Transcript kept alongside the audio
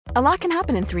A lot can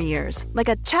happen in 3 years, like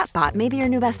a chatbot may be your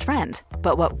new best friend.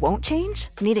 But what won't change?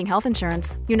 Needing health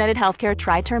insurance. United Healthcare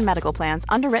Tri-Term Medical Plans,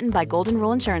 underwritten by Golden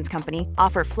Rule Insurance Company,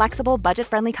 offer flexible,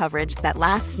 budget-friendly coverage that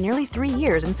lasts nearly 3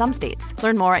 years in some states.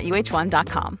 Learn more at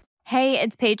uh1.com. Hey,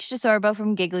 it's Paige DeSorbo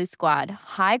from Giggly Squad.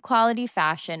 High quality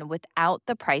fashion without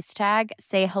the price tag.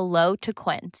 Say hello to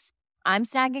Quince. I'm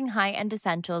snagging high-end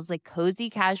essentials like cozy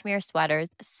cashmere sweaters,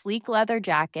 sleek leather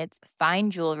jackets, fine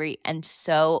jewelry, and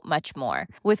so much more.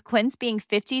 With Quince being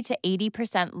 50 to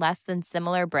 80% less than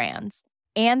similar brands.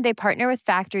 And they partner with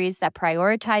factories that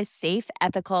prioritize safe,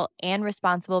 ethical, and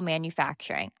responsible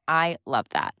manufacturing. I love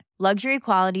that. Luxury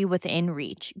quality within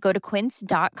reach. Go to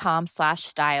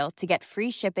quince.com/style to get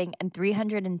free shipping and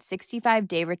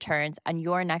 365-day returns on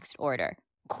your next order.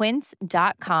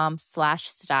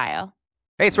 Quince.com/style.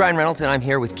 Hey, it's Ryan Reynolds, and I'm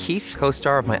here with Keith,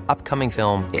 co-star of my upcoming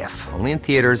film, If, only in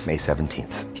theaters May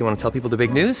 17th. Do you want to tell people the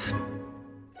big news?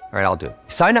 All right, I'll do it.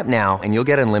 Sign up now and you'll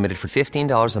get unlimited for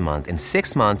 $15 a month and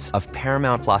 6 months of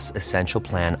Paramount Plus Essential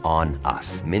Plan on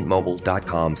us.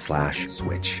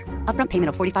 MintMobile.com/switch. Upfront payment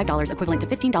of $45 equivalent to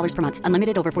 $15 per month.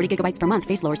 Unlimited over 40 gigabytes per month.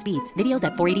 Face lower speeds. Videos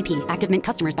at 480p. Active Mint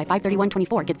customers by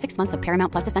 531.24 get 6 months of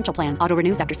Paramount Plus Essential Plan. Auto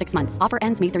renews after 6 months. Offer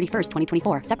ends May 31st,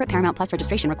 2024. Separate Paramount Plus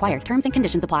registration required. Terms and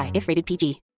conditions apply if rated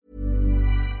PG.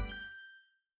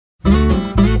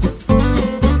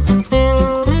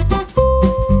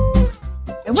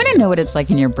 I want to know what it's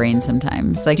like in your brain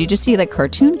sometimes. Like, do you just see like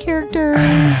cartoon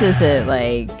characters? Is it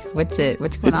like, what's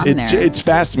going on there? It's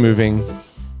fast moving.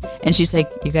 And she's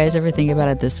like, you guys ever think about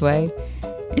it this way?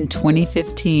 In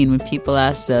 2015, when people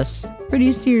asked us, where do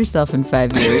you see yourself in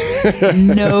 5 years?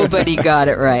 Nobody got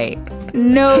it right.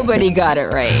 Nobody got it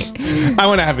right. I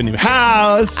want to have a new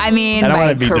house. I mean, and I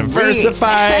want to be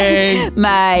diversifying.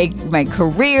 my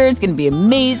career is going to be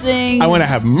amazing. I want to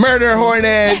have murder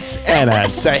hornets and a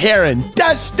Saharan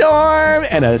dust storm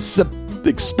and a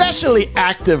especially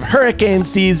active hurricane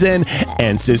season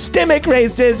and systemic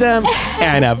racism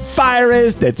and a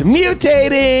virus that's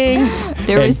mutating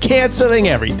and canceling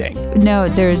everything. No,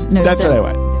 there's no. That's what I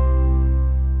want.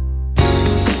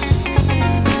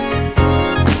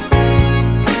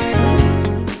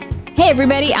 Hey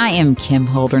everybody, I am Kim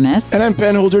Holderness. And I'm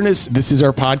Ben Holderness. This is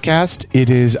our podcast. It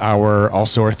is our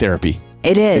therapy.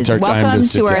 It is. Welcome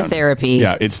to our therapy.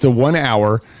 Yeah, it's the 1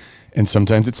 hour, and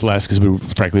sometimes it's less because we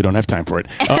frankly don't have time for it,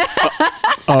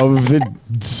 of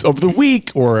the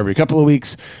week or every couple of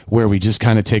weeks where we just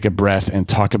kind of take a breath and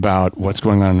talk about what's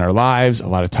going on in our lives. A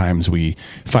lot of times we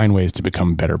find ways to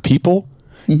become better people.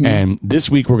 Mm-hmm. And this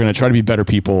week we're going to try to be better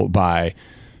people by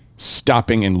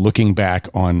stopping and looking back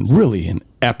on really an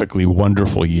epically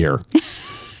wonderful year.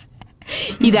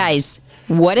 You guys,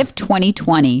 what if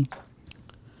 2020,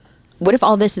 what if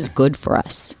all this is good for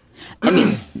us? I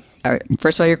mean,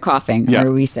 first of all, you're coughing. Yeah.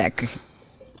 Are we sick?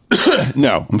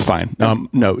 No, I'm fine.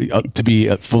 No, to be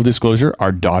full disclosure,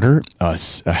 our daughter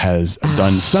has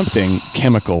done something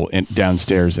chemical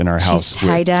downstairs in our house. She's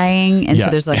tie-dyeing, and so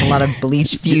there's like a lot of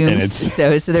bleach fumes.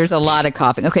 So there's a lot of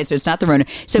coughing. Okay, so it's not the Rona.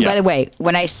 So by the way,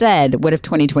 when I said, what if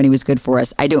 2020 was good for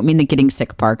us, I don't mean the getting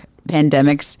sick part.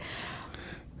 Pandemics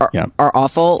are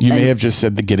awful. You may have just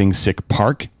said the getting sick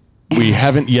park. We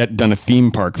haven't yet done a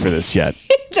theme park for this yet.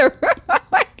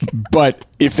 But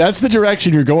if that's the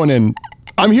direction you're going in,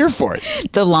 I'm here for it.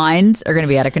 The lines are going to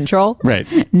be out of control. Right.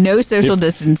 No social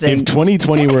distancing. If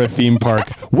 2020 were a theme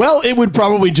park, well, it would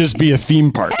probably just be a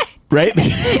theme park, right?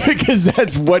 Because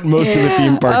that's what most of a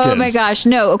theme park is. Oh my gosh.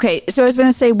 No. Okay. So I was going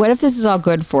to say, what if this is all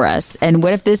good for us? And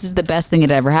what if this is the best thing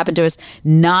that ever happened to us?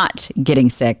 Not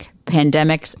getting sick.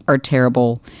 Pandemics are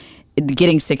terrible.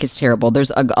 Getting sick is terrible.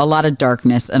 There's a lot of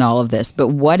darkness in all of this. But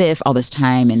what if all this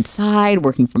time inside,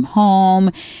 working from home,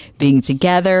 being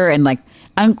together, and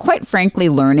quite frankly,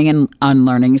 learning and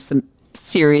unlearning some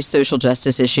serious social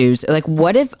justice issues. Like,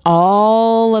 what if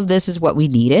all of this is what we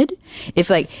needed? If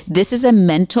this is a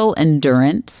mental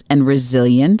endurance and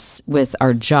resilience with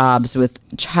our jobs, with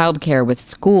childcare, with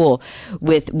school,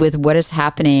 with what is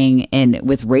happening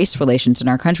with race relations in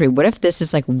our country. What if this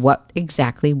is what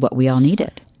we all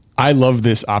needed? I love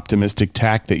this optimistic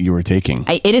tack that you were taking.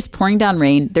 It is pouring down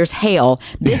rain. There's hail.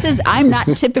 I'm not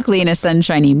typically in a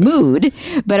sunshiny mood,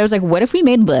 but I was like, what if we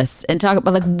made lists and talk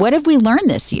about what have we learned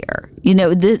this year? We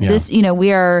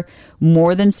are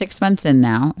more than 6 months in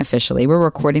now, officially. We're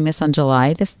recording this on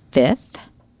July the 5th.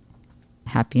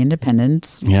 Happy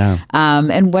Independence. Yeah.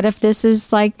 And what if this is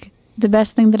the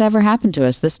best thing that ever happened to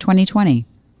us, this 2020?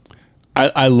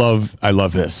 I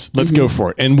love this. Let's go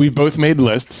for it. And we've both made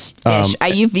lists.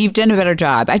 You've done a better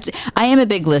job. I am a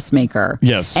big list maker.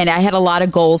 Yes. And I had a lot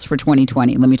of goals for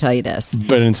 2020. Let me tell you this.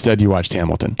 But instead you watched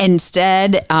Hamilton.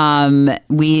 Speaking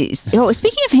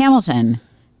of Hamilton,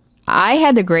 I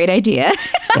had the great idea.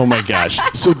 Oh my gosh.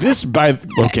 So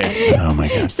oh my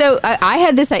gosh. So I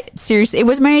had this series. It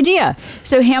was my idea.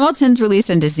 So Hamilton's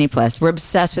released on Disney Plus. We're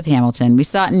obsessed with Hamilton. We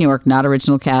saw it in New York, not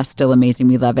original cast, still amazing.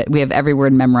 We love it. We have every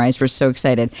word memorized. We're so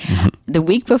excited. Mm-hmm. The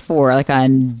week before, like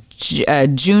on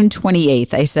June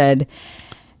 28th, I said,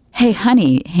 hey,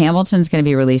 honey, Hamilton's going to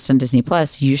be released on Disney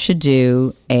Plus. We should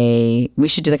do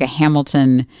like a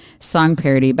Hamilton song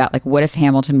parody about like, what if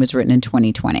Hamilton was written in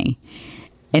 2020?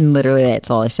 And literally that's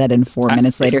all I said. And 4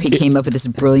 minutes later, he came up with this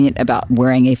brilliant about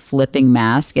wearing a flipping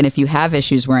mask. And if you have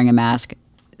issues wearing a mask,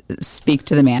 speak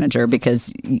to the manager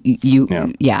because I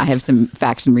have some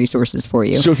facts and resources for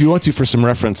you. So if you want to, for some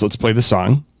reference, let's play the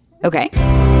song. Okay,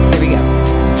 here we go.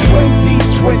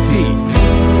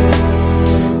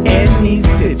 2020, any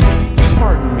city.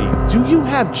 Pardon me, do you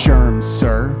have germs,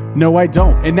 sir? No, I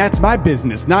don't, and that's my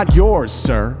business, not yours,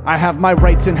 sir. I have my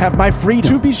rights and have my freedom.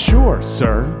 To be sure,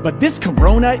 sir. But this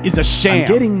corona is a sham. I'm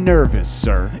getting nervous,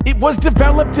 sir. It was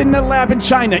developed in the lab in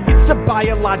China. It's a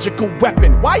biological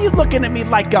weapon. Why are you looking at me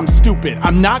like I'm stupid?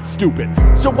 I'm not stupid.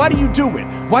 So why do you do it?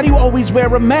 Why do you always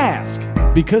wear a mask?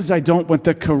 Because I don't want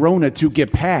the corona to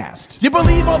get past. You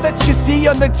believe all that you see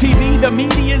on the TV? The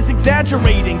media's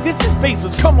exaggerating. This is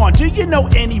baseless. Come on, do you know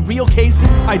any real cases?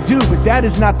 I do, but that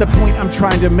is not the point I'm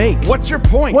trying to make. What's your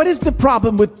point? What is the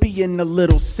problem with being a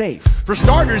little safe? For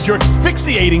starters, you're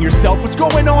asphyxiating yourself. What's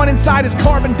going on inside is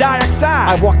carbon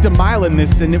dioxide. I walked a mile in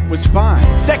this and it was fine.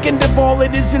 Second of all,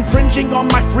 it is infringing on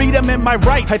my freedom and my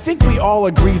rights. I think we all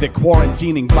agree that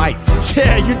quarantining bites.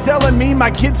 Yeah, you're telling me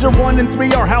my kids are 1 and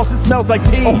 3, our house, it smells like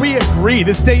pee. Oh, we agree.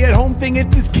 The stay-at-home thing,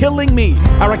 it is killing me.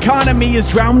 Our economy is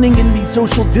drowning in these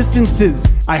social distances.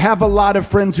 I have a lot of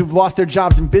friends who've lost their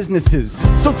jobs and businesses.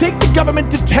 So take the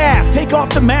government to task. Take off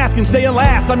the mask and say,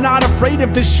 alas, I'm not afraid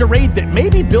of this charade that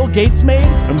maybe Bill Gates made.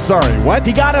 I'm sorry, what?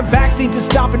 He got a vaccine to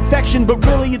stop infection, but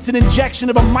really it's an injection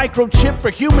of a microchip for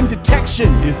human detection.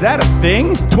 Is that a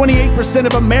thing? 28%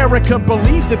 of America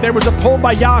believes it. There was a poll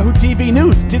by Yahoo TV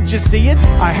News. Did you see it?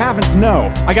 I haven't,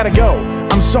 no. I gotta go.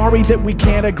 I'm sorry that we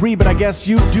can't agree, but I guess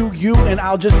you do you and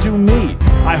I'll just do me.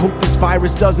 I hope this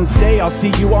virus doesn't stay. I'll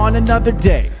see you on another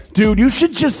day. Dude, you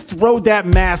should just throw that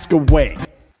mask away.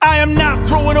 I am not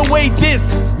throwing away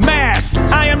this mask.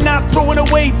 I am not throwing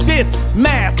away this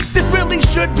mask. This really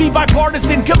should be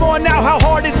bipartisan. Come on now, how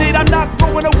hard is it? I'm not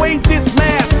throwing away this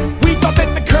mask. We thought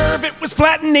that the curve, it was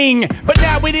flattening, but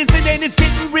now it isn't, and it's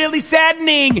getting really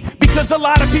saddening because a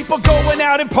lot of people going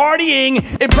out and partying,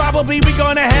 and probably we're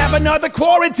gonna have another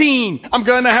quarantine. I'm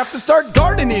gonna have to start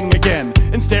gardening again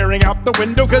and staring out the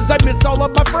window because I miss all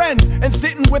of my friends and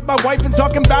sitting with my wife and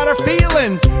talking about our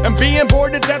feelings and being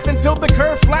bored to death until the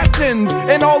curve flattens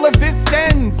and all of this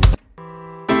ends.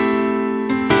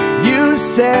 You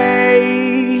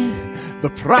say the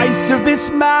price of this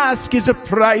mask is a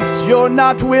price you're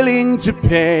not willing to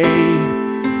pay.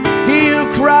 You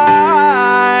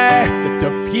cry that the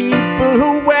people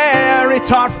who wear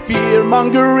it are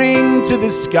fear-mongering to the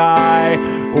sky.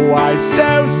 Why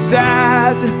so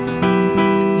sad?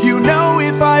 You know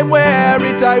if I wear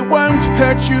it I won't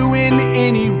hurt you in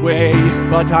any way,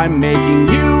 but I'm making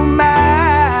you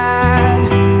mad.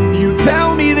 You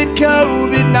tell me that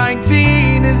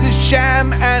COVID-19 is a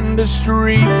sham and the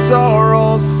streets are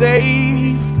all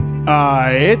safe.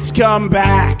 It's come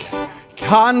back.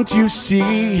 Can't you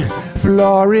see?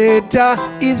 Florida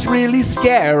is really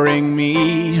scaring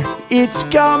me. It's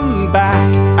come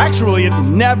back. Actually, it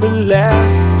never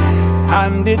left.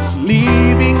 And it's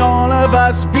leaving all of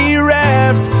us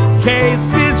bereft.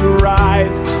 Cases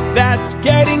rise, that's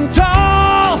getting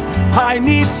tall. I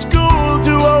need school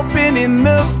to open in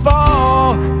the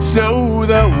fall. So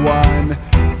the one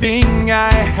thing I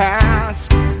ask,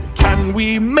 can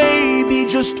we maybe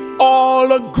just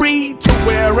all agree to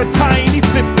wear a tiny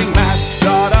flipping mask?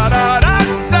 Da da da da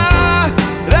da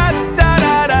da da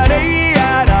da da da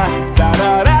da da da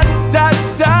da da.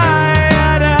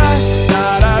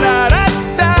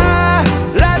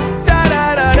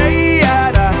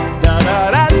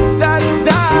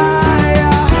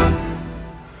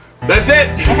 That's it.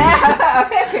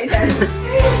 Okay,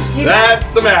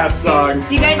 That's the mask song.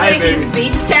 Do you guys like this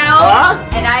beach towel?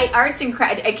 And arts and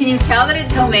crafts. Can you tell that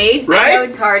it's homemade? Right? I know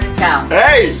it's hard to tell.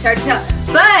 Hey. It's hard to tell.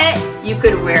 But you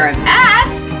could wear a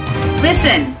mask.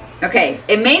 Listen. Okay,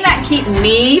 it may not keep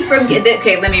me from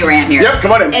okay, let me rant here. Yep,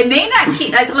 come on in. It may not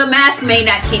keep the mask may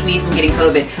not keep me from getting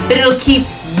COVID, but it'll keep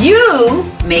you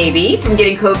maybe, from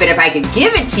getting COVID if I could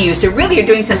give it to you. So really you're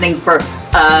doing something for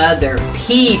other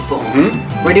people.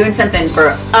 Mm-hmm. We're doing something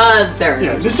for others.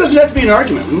 Yeah, this doesn't have to be an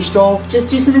argument. We can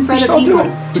just do something for other people. Do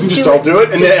it. We can just all do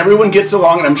it, and then everyone gets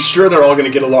along, and I'm sure they're all going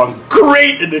to get along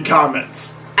great in the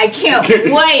comments. I can't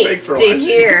wait to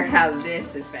hear how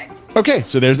this affects. Okay,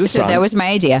 so there's this song. So that was my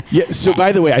idea. Yeah, so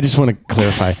by the way, I just want to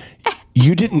clarify.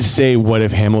 You didn't say what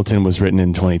if Hamilton was written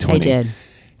in 2020. I did.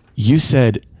 You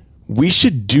said we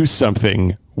should do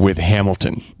something with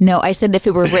Hamilton. No, I said if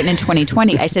it were written in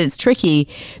 2020, I said it's tricky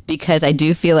because I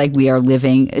do feel like we are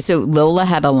living. So Lola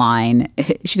had a line.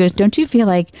 She goes, "Don't you feel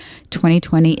like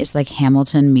 2020 is like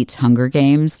Hamilton meets Hunger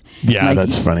Games?" Yeah,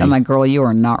 that's funny. I'm like, girl, you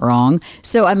are not wrong.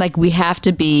 So I'm like, we have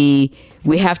to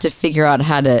figure out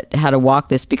how to walk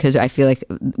this, because I feel like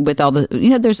with all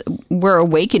the, we're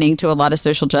awakening to a lot of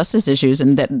social justice issues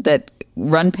and that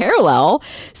run parallel.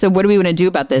 So what do we want to do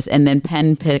about this? And then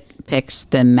Penn picks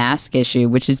the mask issue,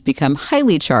 which has become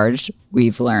highly charged,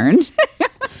 we've learned.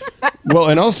 Well,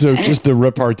 and also just the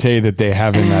repartee that they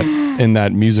have in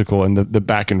that musical and the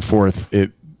back and forth,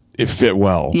 it fit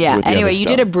well. Yeah. Anyway, you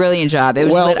did a brilliant job. It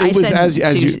was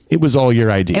it was all your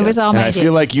idea. It was all my idea. I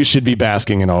feel like you should be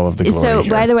basking in all of the glory. So,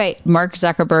 here. by the way, Mark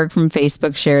Zuckerberg from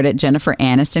Facebook shared it. Jennifer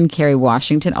Aniston, Kerry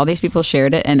Washington, all these people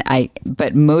shared it.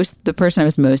 But the person I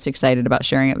was most excited about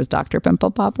sharing it was Dr. Pimple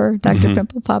Popper. Dr.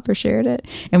 Pimple Popper shared it,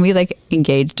 and we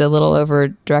engaged a little over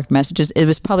direct messages. It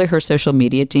was probably her social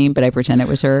media team, but I pretend it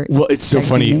was her. Well, it's so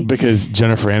funny because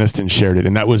Jennifer Aniston shared it,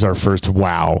 and that was our first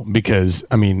wow. Because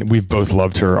we've both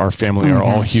loved her. Our family are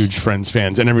all huge Friends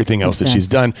fans and everything else that she's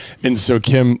done. And so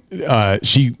Kim,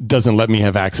 she doesn't let me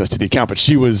have access to the account, but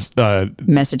she was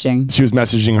messaging. She was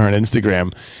messaging her on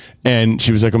Instagram, and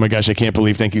she was like, "Oh my gosh, I can't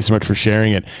believe! Thank you so much for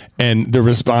sharing it." And the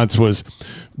response was,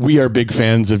 "We are big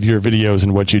fans of your videos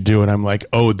and what you do." And I'm like,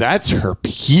 "Oh, that's her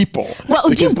people." Well,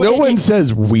 because no one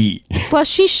says we. Well,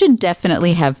 she should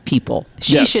definitely have people.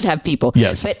 She should have people.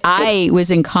 Yes. But I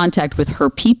was in contact with her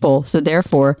people, so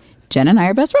therefore Jen and I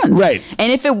are best friends. Right.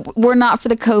 And if it were not for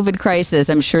the COVID crisis,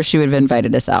 I'm sure she would have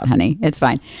invited us out, honey. It's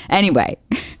fine. Anyway.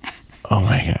 Oh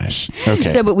my gosh. Okay.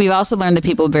 So, but we've also learned that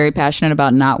people very passionate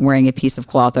about not wearing a piece of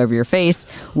cloth over your face.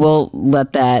 We'll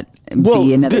let that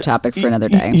be another topic for another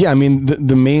day. Yeah.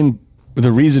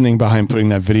 The reasoning behind putting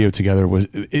that video together was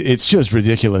it's just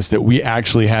ridiculous that we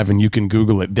actually have, and you can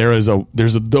Google it. There's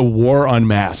the war on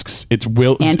masks. It's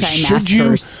anti-maskers. Should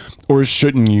you or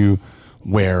shouldn't you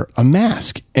wear a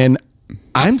mask? And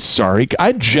I'm sorry,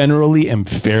 I generally am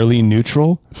fairly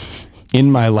neutral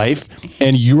in my life,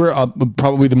 and you are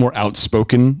probably the more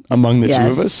outspoken among the two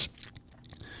of us.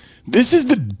 This is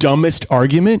the dumbest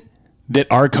argument that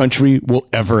our country will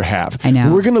ever have. I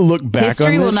know. We're going to look back on this.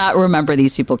 History will not remember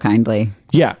these people kindly.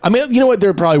 Yeah. You know what?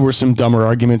 There probably were some dumber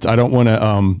arguments. I don't want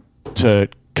to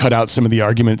cut out some of the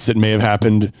arguments that may have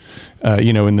happened,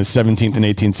 in the 17th and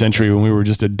 18th century when we were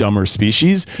just a dumber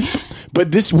species.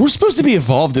 But we're supposed to be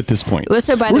evolved at this point. Well,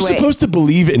 so we're supposed to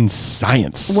believe in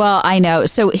science. Well, I know.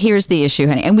 So here's the issue,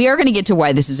 honey, and we are going to get to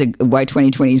why why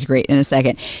 2020 is great in a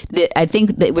second. I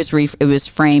think that it was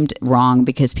framed wrong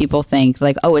because people think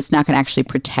like, oh, it's not going to actually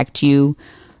protect you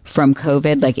from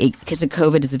COVID, because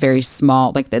COVID is very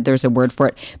small, there's a word for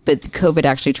it, but COVID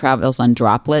actually travels on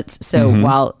droplets. So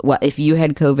while if you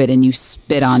had COVID and you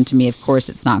spit onto me, of course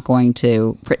it's not going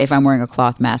to, if I'm wearing a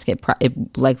cloth mask, it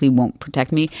likely won't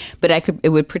protect me, but it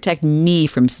would protect me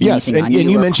from sneezing on you.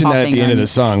 And you mentioned that at the end of the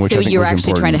song, which I think was important. So you're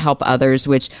actually trying to help others,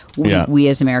 which we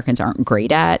as Americans aren't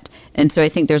great at. And so I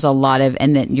think there's a lot of,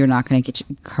 and that you're not going to get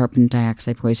carbon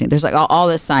dioxide poisoning. There's all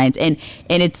this science, and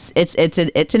it's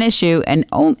an issue, and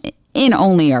in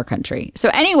only our country. So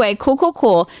anyway, cool.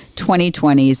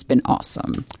 2020 has been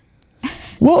awesome.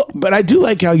 Well, but I do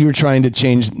like how you're trying to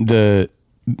change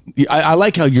I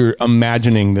like how you're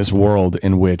imagining this world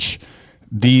in which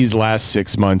these last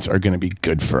 6 months are going to be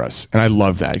good for us. And I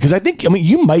love that because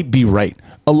you might be right.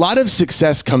 A lot of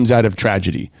success comes out of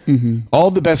tragedy. Mm-hmm.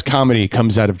 All the best comedy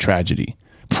comes out of tragedy.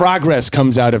 Progress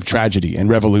comes out of tragedy and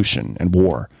revolution and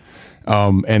war.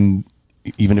 And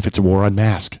even if it's a war on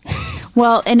mask.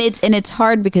 Well, and it's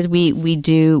hard because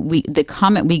the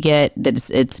comment we get that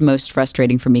it's most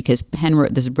frustrating for me because Penn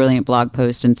wrote this brilliant blog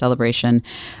post in celebration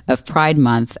of Pride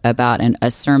Month about a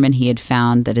sermon he had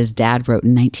found that his dad wrote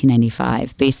in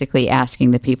 1995, basically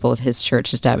asking the people of his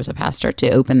church, his dad was a pastor, to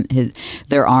open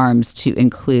their arms to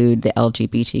include the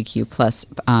LGBTQ plus,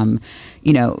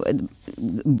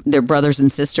 their brothers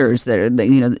and sisters that are,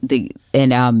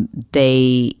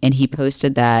 and he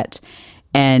posted that.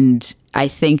 And I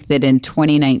think that in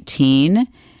 2019,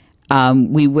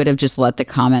 we would have just let the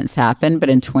comments happen. But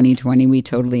in 2020, we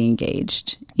totally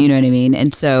engaged. You know what I mean?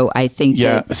 And so I think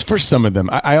for some of them,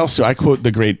 I quote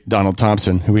the great Donald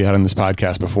Thompson, who we had on this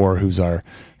podcast before, who's our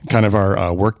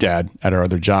work dad at our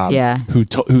other job,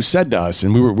 who said to us,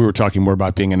 and we were talking more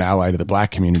about being an ally to the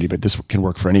Black community, but this can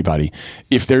work for anybody.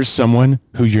 If there's someone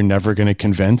who you're never going to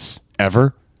convince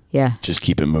ever, just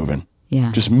keep it moving.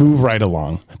 Yeah. Just move right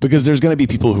along, because there's going to be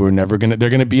people who are they're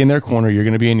going to be in their corner. You're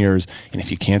going to be in yours. And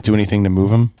if you can't do anything to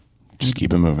move them, just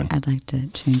keep it moving. I'd like to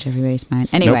change everybody's mind.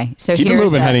 Anyway, so keep here's it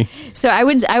moving, honey. So I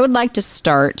would like to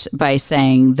start by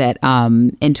saying that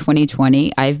in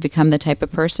 2020, I've become the type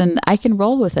of person that I can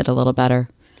roll with it a little better.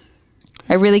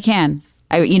 I really can.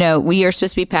 We are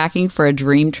supposed to be packing for a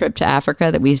dream trip to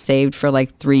Africa that we saved for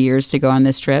like 3 years to go on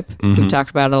this trip. We've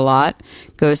talked about it a lot.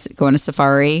 Go on a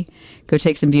safari, go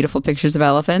take some beautiful pictures of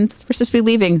elephants. We're supposed to be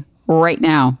leaving right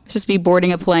now. We're supposed to be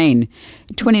boarding a plane.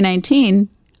 In 2019,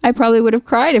 I probably would have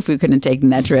cried if we couldn't have taken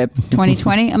that trip.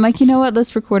 2020, I'm like, you know what?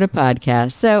 Let's record a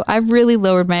podcast. So I've really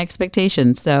lowered my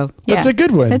expectations. So that's a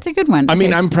good one. That's a good one. I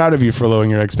mean, I'm proud of you for lowering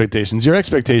your expectations. Your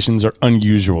expectations are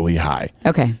unusually high.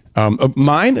 Okay.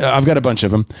 Mine, I've got a bunch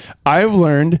of them. I've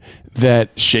learned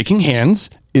that shaking hands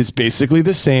is basically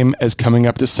the same as coming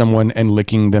up to someone and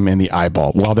licking them in the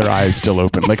eyeball while their eye is still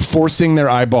open, like forcing their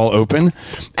eyeball open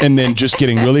and then just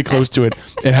getting really close to it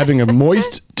and having a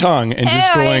moist tongue and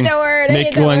just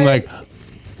going like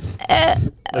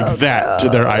that to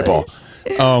their eyeball.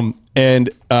 I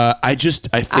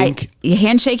think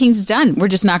handshaking's done. We're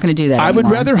just not going to do that I anymore.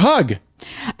 would rather hug.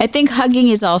 I think hugging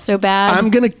is also bad. I'm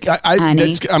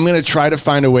gonna try to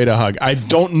find a way to hug. I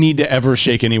don't need to ever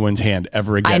shake anyone's hand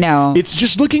ever again. I know. It's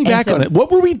just looking back on it.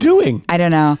 What were we doing? I don't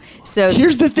know. So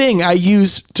here's the thing: I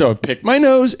use to pick my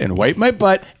nose and wipe my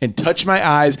butt and touch my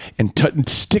eyes and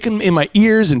stick them in my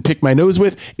ears and pick my nose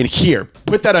with. And here,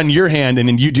 put that on your hand, and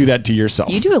then you do that to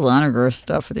yourself. You do a lot of gross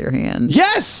stuff with your hands.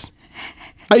 Yes,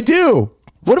 I do.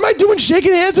 What am I doing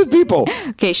shaking hands with people?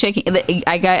 Okay, shaking.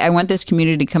 I want this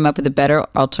community to come up with a better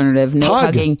alternative. No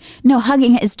hugging. No,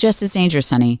 hugging is just as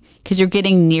dangerous, honey, because you're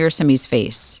getting near somebody's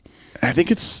face. I think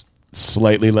it's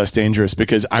slightly less dangerous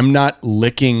because I'm not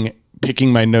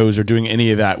picking my nose or doing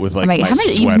any of that with my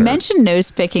sweater. You've mentioned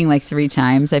nose picking like 3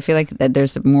 times. I feel like that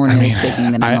there's more nose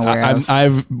picking than I'm aware of.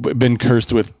 I've been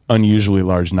cursed with unusually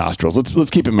large nostrils. Let's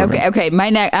keep it moving. Okay.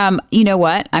 You know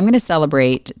what? I'm going to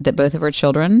celebrate that both of our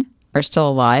children are still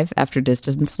alive after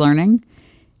distance learning.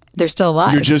 They're still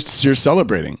alive. You're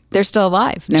celebrating. They're still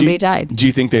alive. Nobody died. Do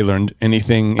you think they learned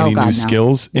anything? Any new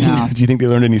skills? No. Do you think they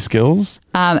learned any skills?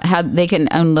 How they can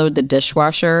unload the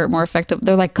dishwasher more effective.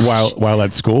 They're like, gosh. While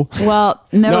at school? Well,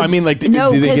 no. No, I mean, like, did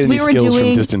they get any skills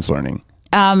from distance learning?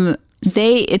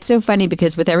 It's so funny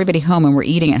because with everybody home and we're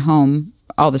eating at home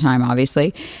all the time,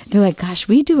 obviously, they're like, gosh,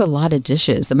 we do a lot of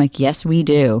dishes. I'm like, yes, we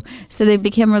do. So they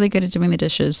became really good at doing the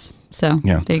dishes. So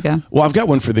there you go. Well, I've got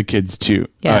one for the kids too.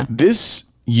 Yeah. This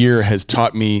year has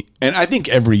taught me, and I think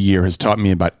every year has taught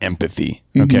me about empathy.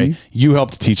 Okay. You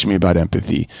helped teach me about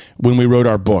empathy. When we wrote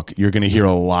our book, you're going to hear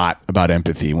a lot about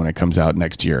empathy when it comes out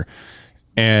next year.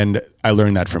 And I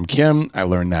learned that from Kim. I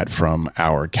learned that from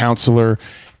our counselor.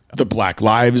 The Black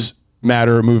Lives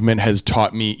Matter movement has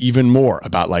taught me even more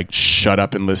about like, shut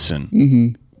up and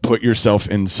listen. Put yourself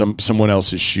in someone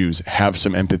else's shoes. Have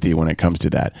some empathy when it comes to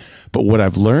that. But what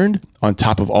I've learned on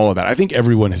top of all of that, I think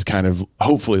everyone has kind of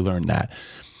hopefully learned that.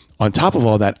 On top of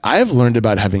all that, I've learned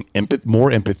about having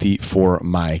more empathy for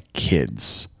my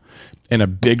kids. And a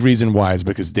big reason why is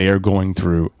because they are going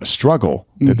through a struggle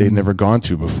that they've never gone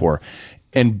through before.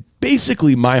 And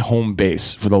basically my home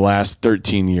base for the last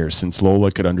 13 years, since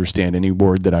Lola could understand any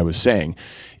word that I was saying,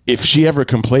 if she ever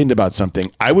complained about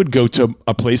something, I would go to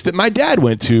a place that my dad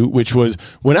went to, which was,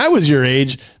 when I was your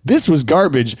age, this was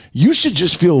garbage. You should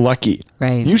just feel lucky.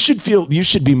 Right. You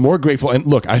should be more grateful. And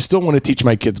look, I still want to teach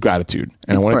my kids gratitude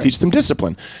and I want to teach them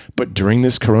discipline. But during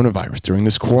this coronavirus, during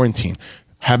this quarantine,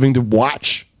 having to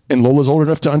watch, and Lola's old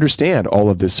enough to understand all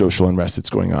of this social unrest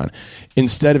that's going on,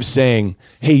 instead of saying,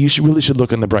 hey, you really should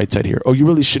look on the bright side here. Oh, you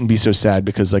really shouldn't be so sad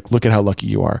because like, look at how lucky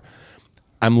you are.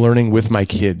 I'm learning with my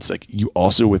kids, like you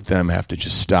also with them have to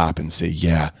just stop and say,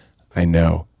 yeah, I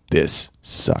know this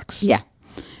sucks. Yeah.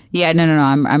 Yeah. No.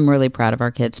 I'm really proud of our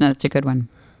kids. No, that's a good one.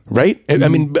 Right? I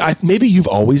mean, maybe you've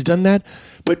always done that,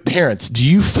 but parents, do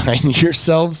you find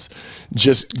yourselves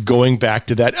just going back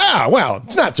to that? Well,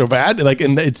 it's not so bad. Like,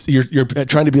 and you're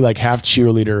trying to be like half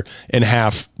cheerleader and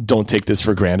half don't take this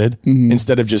for granted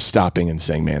instead of just stopping and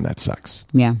saying, man, that sucks.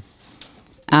 Yeah.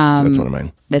 So that's one of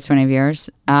mine. That's one of yours.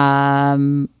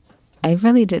 I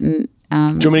really didn't. Do you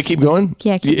want me to keep going?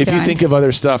 Yeah, keep If going. you think of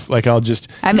other stuff, like I'll just...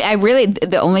 I mean,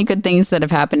 the only good things that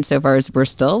have happened so far is we're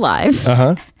still alive.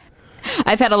 Uh-huh.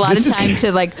 I've had a lot of time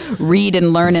to like read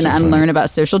and learn and unlearn about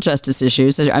social justice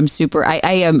issues. So I'm super, I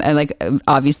am like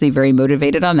obviously very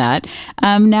motivated on that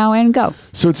now and go.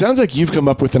 So it sounds like you've come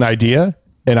up with an idea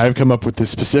and I've come up with the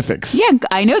specifics. Yeah,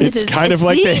 I know this it's is kind of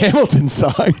like the Hamilton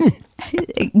song.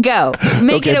 Go.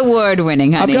 Make it award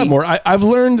winning, honey. I've got more. I've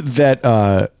learned that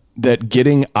that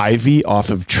getting ivy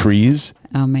off of trees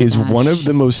is one of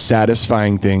the most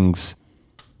satisfying things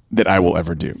that I will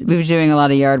ever do. We were doing a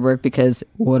lot of yard work because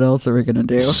what else are we going to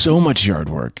do? So much yard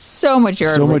work. So much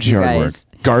yard work.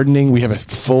 Gardening. We have a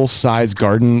full size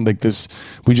garden like this.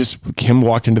 Kim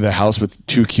walked into the house with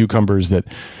 2 cucumbers that,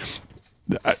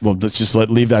 well, let's just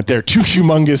leave that there. 2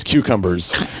 humongous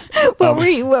cucumbers. What were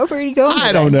you going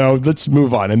I don't know. Let's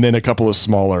move on. And then a couple of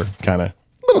smaller kind of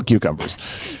little cucumbers.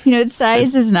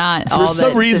 Size is not all that. For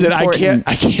some reason, I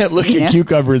can't look at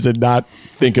cucumbers and not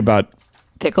think about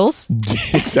pickles.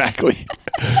 Exactly.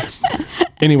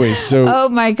 Anyway, so oh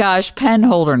my gosh, pen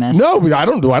holderness. No, I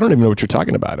don't even know what you're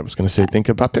talking about. I was going to say think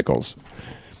about pickles.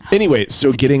 Anyway,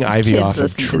 so getting ivy off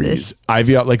of trees,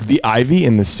 ivy out like the ivy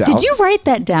in the south. Did you write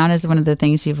that down as one of the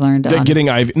things you've learned on getting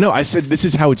ivy? No, I said this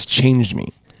is how it's changed me.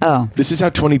 Oh, this is how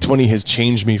 2020 has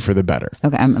changed me for the better.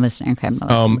 Okay, I'm listening.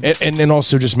 And then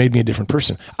also just made me a different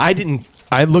person.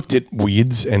 I looked at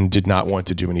weeds and did not want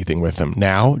to do anything with them.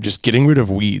 Now, just getting rid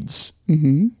of weeds,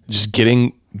 just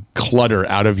getting clutter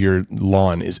out of your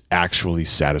lawn is actually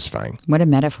satisfying. What a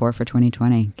metaphor for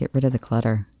 2020. Get rid of the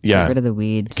clutter. Yeah. Get rid of the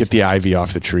weeds. Get the ivy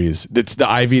off the trees. It's the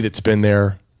ivy that's been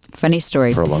there. Funny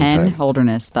story. For a long Pen time.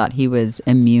 Holderness thought he was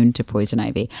immune to poison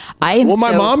ivy. My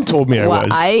mom told me I was.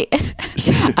 I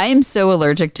am so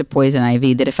allergic to poison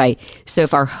ivy that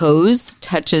if our hose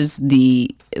touches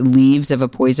the leaves of a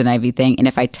poison ivy thing, and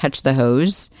if I touch the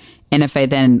hose, and if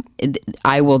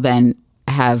I will then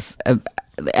have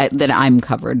then I'm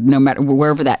covered. No matter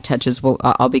wherever that touches,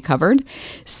 I'll be covered.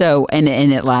 So and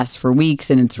it lasts for weeks,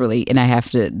 and it's really, and I have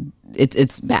to.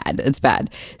 It's bad. It's bad.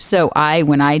 So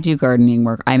when I do gardening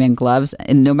work, I'm in gloves,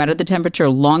 and no matter the temperature,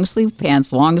 long sleeve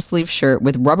pants, long sleeve shirt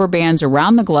with rubber bands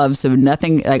around the gloves, so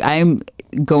nothing. Like I'm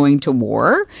going to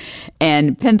war,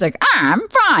 and Pen's like, I'm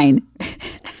fine.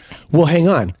 Well, hang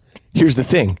on. Here's the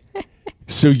thing.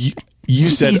 So you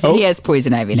said he has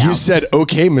poison ivy now. You said,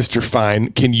 okay, Mr.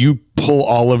 Fine, can you pull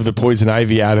all of the poison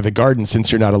ivy out of the garden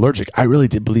since you're not allergic? I really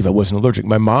did believe I wasn't allergic.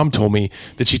 My mom told me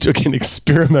that she took an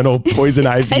experimental poison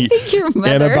ivy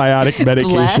antibiotic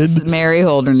medication. Bless Mary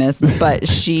Holderness, but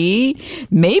she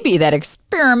maybe that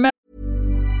experiment.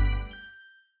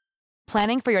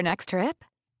 Planning for your next trip?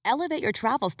 Elevate your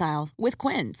travel style with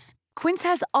Quince. Quince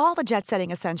has all the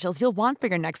jet-setting essentials you'll want for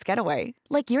your next getaway,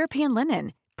 like European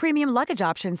linen, premium luggage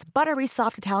options, buttery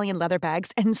soft Italian leather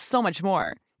bags, and so much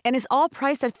more. And is all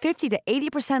priced at 50 to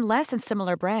 80% less than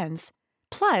similar brands.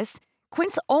 Plus,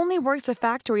 Quince only works with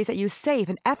factories that use safe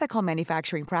and ethical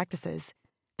manufacturing practices.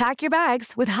 Pack your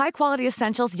bags with high-quality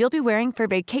essentials you'll be wearing for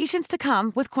vacations to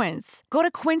come with Quince. Go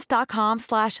to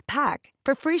quince.com/pack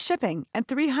for free shipping and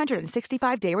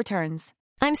 365-day returns.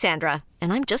 I'm Sandra,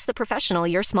 and I'm just the professional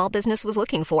your small business was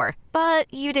looking for.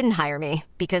 But you didn't hire me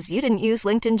because you didn't use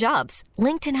LinkedIn Jobs.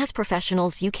 LinkedIn has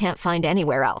professionals you can't find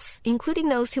anywhere else, including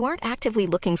those who aren't actively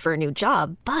looking for a new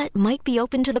job, but might be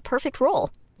open to the perfect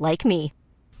role, like me.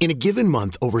 In a given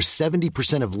month, over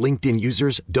 70% of LinkedIn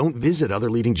users don't visit other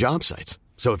leading job sites.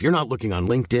 So if you're not looking on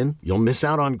LinkedIn, you'll miss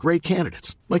out on great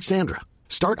candidates like Sandra.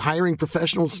 Start hiring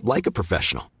professionals like a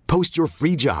professional. Post your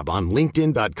free job on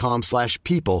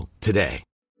linkedin.com/people today.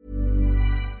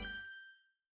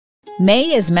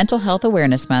 May is Mental Health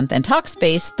Awareness Month, and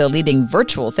Talkspace, the leading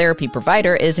virtual therapy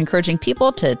provider, is encouraging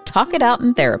people to talk it out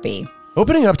in therapy.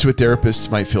 Opening up to a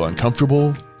therapist might feel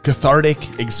uncomfortable, cathartic,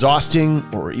 exhausting,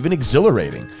 or even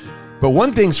exhilarating. But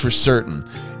one thing's for certain,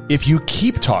 if you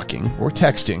keep talking or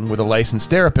texting with a licensed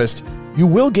therapist, you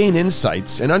will gain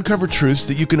insights and uncover truths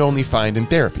that you can only find in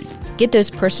therapy. Get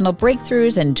those personal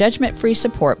breakthroughs and judgment-free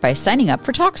support by signing up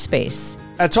for Talkspace.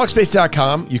 At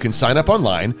Talkspace.com, you can sign up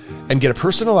online and get a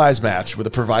personalized match with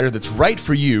a provider that's right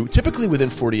for you, typically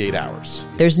within 48 hours.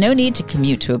 There's no need to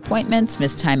commute to appointments,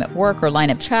 miss time at work, or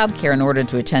line up childcare in order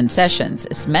to attend sessions.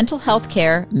 It's mental health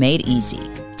care made easy.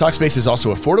 Talkspace is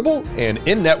also affordable and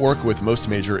in-network with most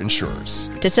major insurers.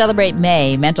 To celebrate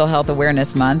May, Mental Health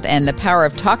Awareness Month, and the power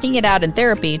of talking it out in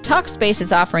therapy, Talkspace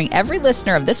is offering every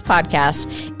listener of this podcast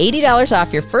 $80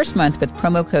 off your first month with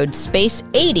promo code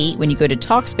SPACE80 when you go to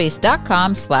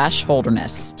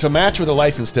Talkspace.com/Holderness. To match with a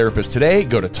licensed therapist today,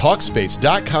 go to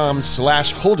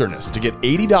Talkspace.com/Holderness to get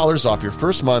 $80 off your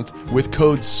first month with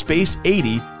code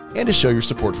SPACE80, and to show your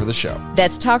support for the show.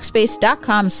 That's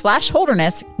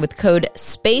Talkspace.com/Holderness with code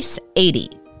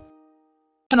SPACE80.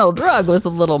 Final drug was a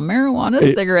little marijuana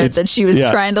cigarette that she was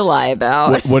trying to lie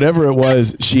about. Whatever it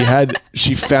was, she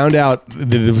found out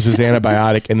that it was this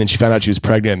antibiotic, and then she found out she was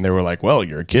pregnant, and they were like, well,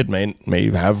 your kid may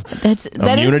have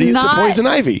immunities to poison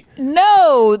ivy.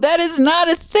 No, that is not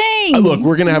a thing. Look,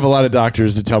 we're going to have a lot of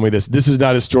doctors that tell me this. This is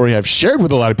not a story I've shared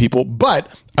with a lot of people, but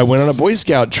I went on a Boy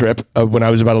Scout trip when I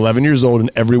was about 11 years old,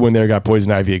 and everyone there got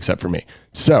poison ivy except for me.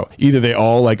 So either they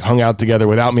all hung out together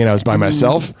without me and I was by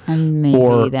myself,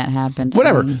 maybe that happened.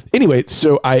 Whatever. Anyway,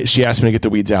 so she asked me to get the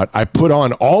weeds out. I put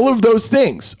on all of those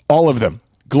things, all of them,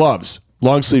 gloves,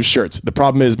 long sleeve shirts. The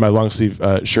problem is my long sleeve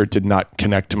shirt did not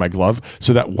connect to my glove.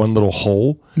 So that one little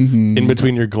hole in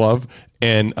between your glove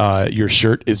and your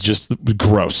shirt is just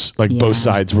gross. Both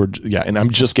sides were, and I'm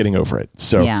just getting over it.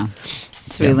 So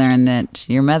we learned that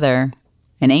your mother,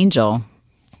 an angel,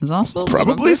 is also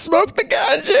probably smoked the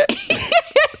ganja,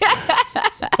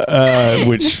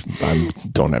 which I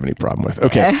don't have any problem with.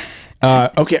 Okay.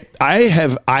 Okay.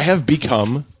 I have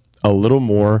become a little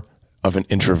more of an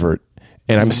introvert,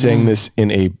 and I'm saying this in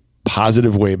a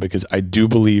positive way because I do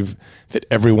believe that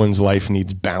everyone's life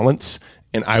needs balance,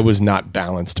 and I was not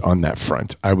balanced on that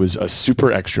front. I was a super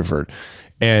extrovert,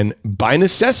 and by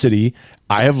necessity,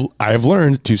 I have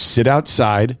learned to sit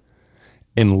outside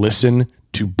and listen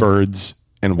to birds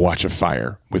and watch a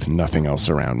fire with nothing else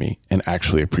around me and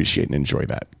actually appreciate and enjoy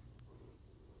that.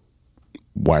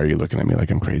 Why are you looking at me like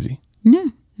I'm crazy?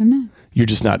 No, I'm not. You're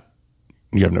just not,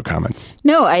 you have no comments.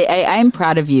 No, I'm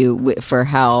proud of you for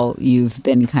how you've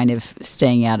been kind of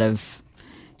staying out of,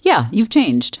 you've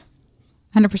changed.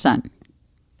 100%.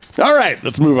 All right,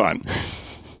 let's move on.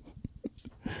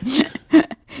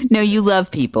 No, you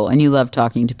love people and you love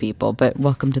talking to people, but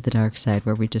welcome to the dark side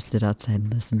where we just sit outside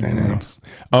and listen to words.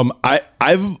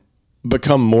 I've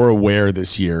become more aware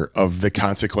this year of the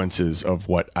consequences of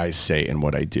what I say and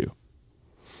what I do.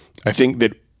 I think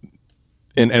that,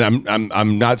 and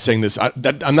I'm not saying this.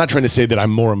 I'm not trying to say that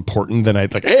I'm more important than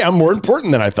I'm more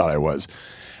important than I thought I was.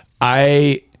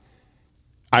 I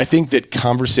think that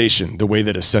conversation, the way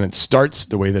that a sentence starts,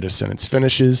 the way that a sentence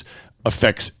finishes,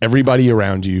 affects everybody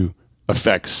around you.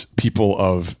 Affects people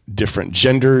of different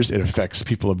genders. It affects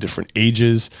people of different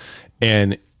ages,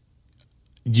 and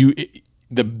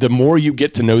the more you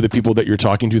get to know the people that you're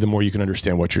talking to, the more you can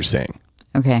understand what you're saying.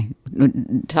 Okay,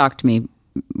 talk to me.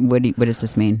 What does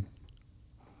this mean?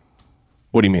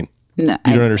 What do you mean? No,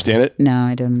 you don't understand it? No,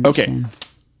 I don't understand. Okay,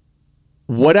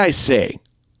 what I say,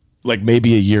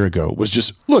 maybe a year ago, was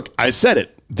just look. I said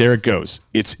it. There it goes.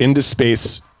 It's into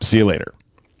space. See you later.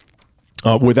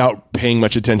 Without paying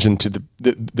much attention to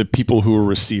the people who were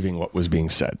receiving what was being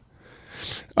said.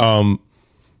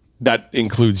 That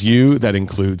includes you, that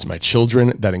includes my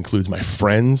children, that includes my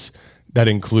friends, that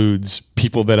includes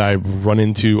people that I run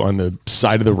into on the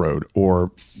side of the road,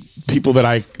 or people that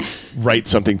I write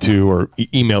something to or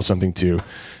email something to.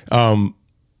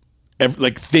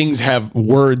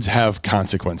 Words have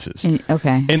consequences.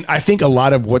 Okay. And I think a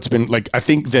lot of what's been I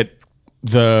think that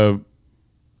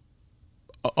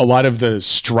a lot of the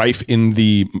strife in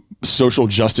the social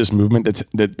justice movement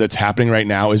that's happening right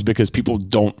now is because people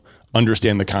don't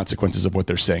understand the consequences of what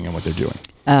they're saying and what they're doing.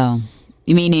 Oh,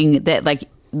 meaning that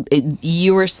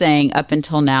you were saying up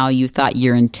until now you thought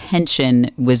your intention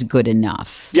was good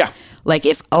enough. Yeah.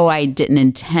 If I didn't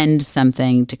intend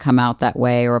something to come out that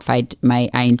way, or if I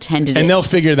intended it, and they'll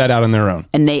figure that out on their own,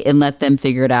 and let them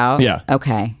figure it out. Yeah.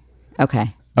 Okay.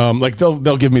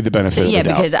 They'll give me the benefit of the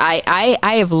doubt. Because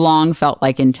I have long felt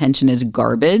like intention is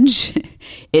garbage.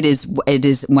 It is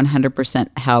 100%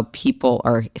 how people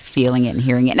are feeling it and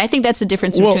hearing it. And I think that's the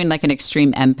difference between an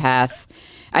extreme empath.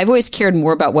 I've always cared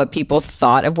more about what people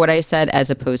thought of what I said as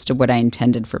opposed to what I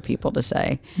intended for people to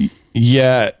say.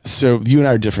 Yeah. So you and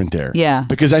I are different there. Yeah.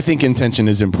 Because I think intention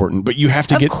is important, but you have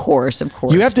to Of course.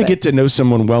 You have to get to know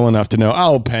someone well enough to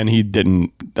know, Penn, he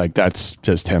didn't, that's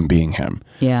just him being him.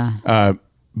 Yeah.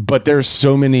 But there's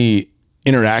so many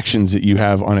interactions that you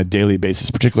have on a daily basis,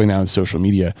 particularly now in social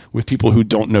media, with people who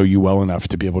don't know you well enough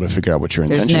to be able to figure out what your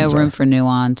intentions are. There's no room for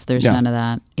nuance. There's none of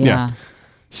that. Yeah.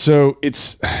 So it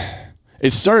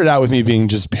started out with me being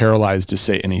just paralyzed to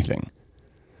say anything.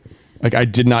 I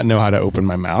did not know how to open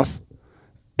my mouth.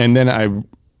 And then I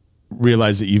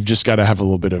realized that you've just got to have a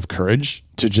little bit of courage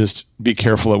to just be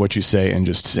careful at what you say and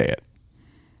just say it.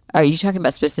 Are you talking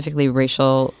about specifically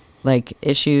racial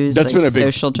issues, that's been a big,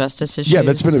 social justice issues? Yeah,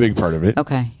 that's been a big part of it.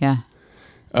 Okay, yeah.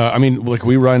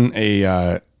 We run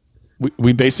a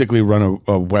we basically run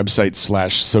a website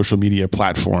 / social media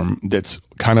platform that's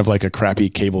kind of like a crappy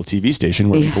cable TV station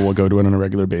where people will go to it on a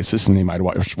regular basis, and they might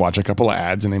watch a couple of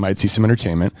ads, and they might see some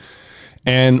entertainment.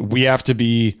 And we have to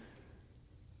be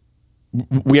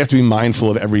mindful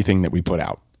of everything that we put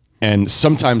out. And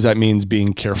sometimes that means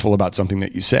being careful about something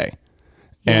that you say.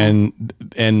 Yeah.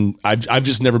 And I've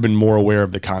just never been more aware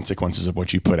of the consequences of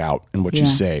what you put out and what you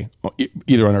say,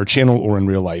 either on our channel or in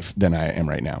real life, than I am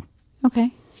right now.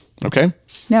 Okay.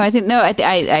 No,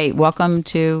 I welcome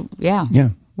to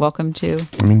welcome to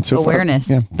awareness.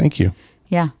 Yeah, thank you.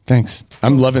 Yeah, thanks.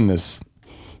 I'm loving this.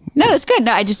 No, it's good.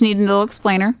 No, I just need a little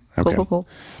explainer. Okay. Cool.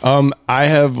 I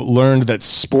have learned that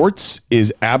sports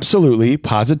is absolutely,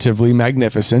 positively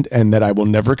magnificent, and that I will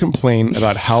never complain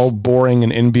about how boring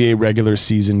an NBA regular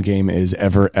season game is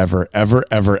ever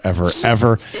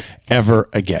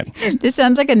again. This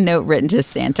sounds like a note written to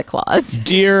Santa Claus.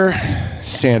 Dear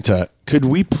Santa, could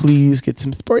we please get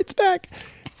some sports back?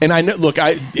 And I know, look,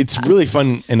 it's really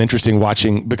fun and interesting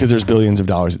watching, because there's billions of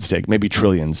dollars at stake, maybe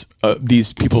trillions,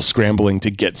 these people scrambling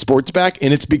to get sports back.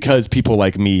 And it's because people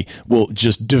like me will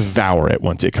just devour it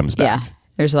once it comes back. Yeah,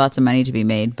 there's lots of money to be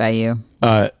made by you.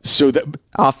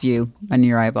 Off you on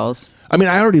your eyeballs. I mean,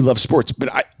 I already love sports, but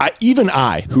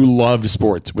I who loved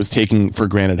sports, was taking for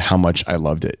granted how much I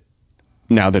loved it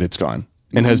now that it's gone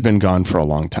and has been gone for a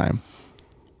long time.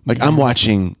 Like, I'm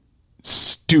watching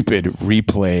stupid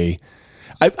replay.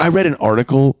 I read an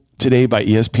article today by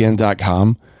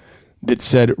ESPN.com that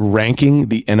said ranking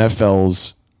the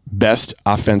NFL's best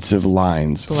offensive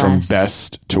lines from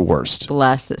best to worst.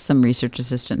 Bless that some research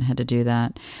assistant had to do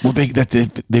that. Well, they've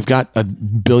got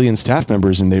 1 billion staff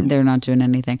members, and they're not doing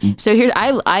anything. So here,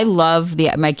 I love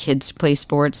my kids play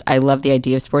sports. I love the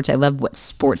idea of sports. I love what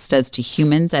sports does to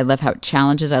humans. I love how it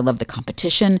challenges. I love the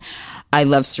competition. I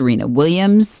love Serena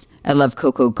Williams. I love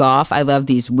Coco Gauff. I love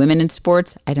these women in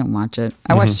sports. I don't watch it.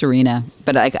 I watch Serena,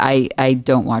 but I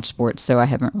don't watch sports, so I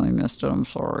haven't really missed it. I'm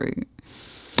sorry.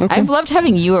 Okay. I've loved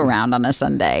having you around on a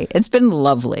Sunday. It's been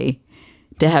lovely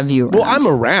to have you around. Well, I'm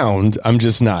around. I'm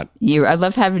just not. I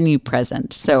love having you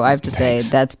present. So I have to say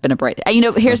that's been a bright.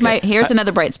 Here's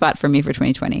another bright spot for me for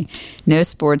 2020. No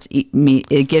sports.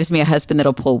 It gives me a husband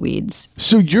that'll pull weeds.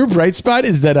 So your bright spot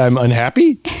is that I'm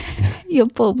unhappy? You'll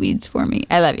pull weeds for me.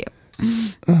 I love you.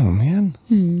 Oh man.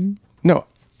 No.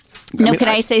 Can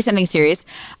I say something serious?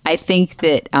 I think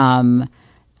that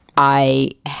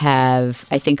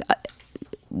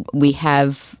we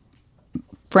have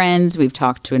friends, we've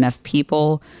talked to enough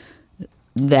people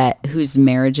whose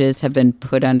marriages have been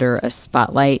put under a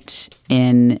spotlight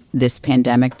in this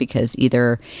pandemic, because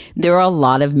either there are a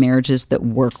lot of marriages that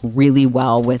work really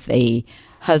well with a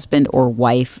husband or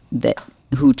wife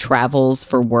who travels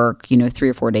for work, 3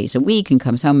 or 4 days a week and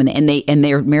comes home, and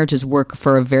their marriages work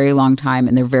for a very long time,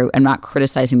 and I'm not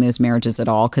criticizing those marriages at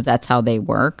all, because that's how they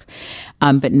work.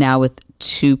 But now with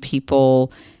two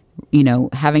people,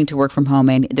 having to work from home,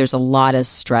 and there's a lot of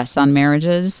stress on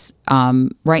marriages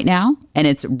right now, and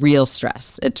it's real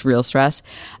stress.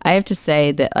 I have to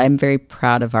say that I'm very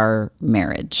proud of our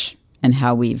marriage and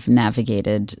how we've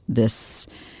navigated this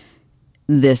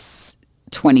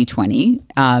 2020.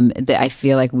 That I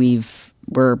feel like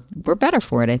we're better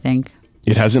for it. I think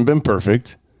it hasn't been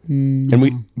perfect,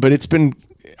 but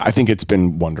I think it's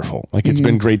been wonderful. Like, it's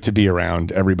been great to be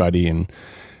around everybody, and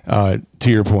to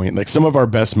your point, like, some of our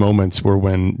best moments were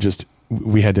when just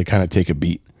we had to kind of take a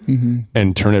beat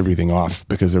and turn everything off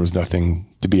because there was nothing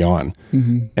to be on,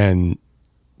 and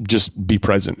just be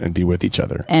present and be with each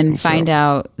other and find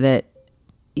out that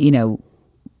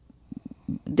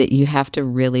that you have to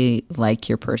really like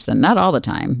your person, not all the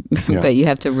time, but you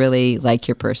have to really like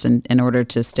your person in order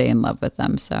to stay in love with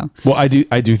them. So, well, I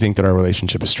do think that our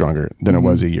relationship is stronger than it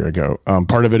was a year ago.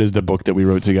 Part of it is the book that we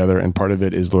wrote together, and part of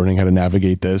it is learning how to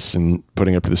navigate this and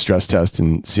putting up to the stress test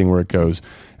and seeing where it goes.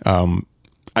 I'm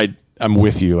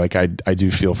with you. Like, I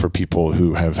do feel for people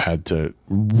who have had to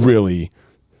really,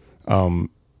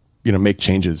 make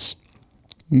changes.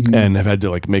 And have had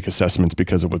to make assessments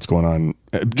because of what's going on.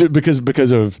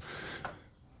 Because of,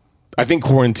 I think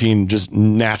quarantine just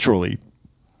naturally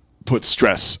puts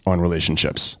stress on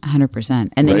relationships. 100%.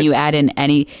 And then you add in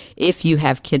if you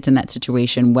have kids in that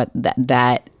situation, what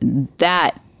that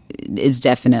is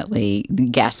definitely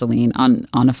gasoline on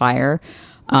a fire,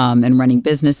 and running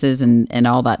businesses and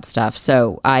all that stuff.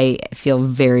 So I feel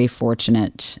very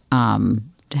fortunate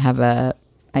to have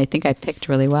I think I picked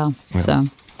really well. Yeah. So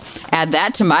add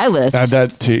that to my list.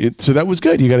 So that was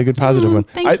good. You got a good positive one.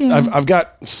 Thank you. I've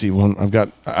got this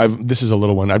is a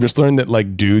little one. I've just learned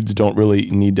that dudes don't really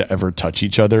need to ever touch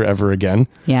each other ever again.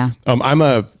 Yeah. I'm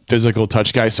a physical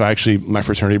touch guy. So actually, my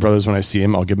fraternity brothers, when I see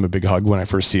him, I'll give him a big hug when I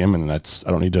first see him, and I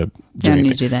don't need to do anything. Need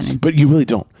to do that anymore. But you really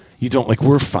don't. You don't. Like,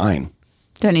 we're fine.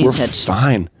 Don't need we're to touch.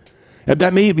 Fine. And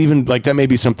that may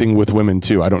be something with women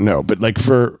too. I don't know. But like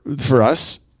for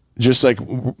us, just like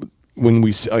when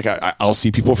we like, I'll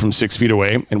see people from 6 feet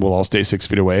away, and we'll all stay 6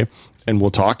 feet away, and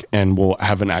we'll talk, and we'll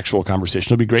have an actual conversation.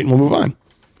 It'll be great, and we'll move on.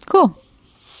 Cool.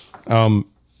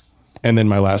 And then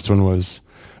my last one was,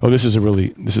 this is a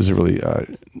really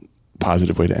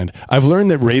positive way to end. I've learned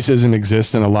that racism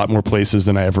exists in a lot more places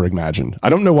than I ever imagined.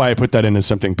 I don't know why I put that in as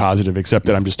something positive, except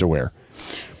that I'm just aware.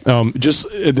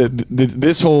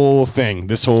 This whole thing,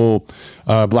 this whole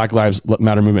Black Lives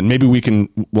Matter movement. Maybe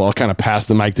I'll kind of pass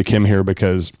the mic to Kim here,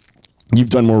 because you've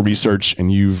done more research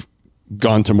and you've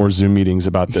gone to more Zoom meetings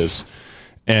about this.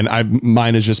 And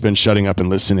mine has just been shutting up and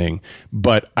listening.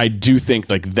 But I do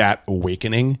think like that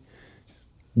awakening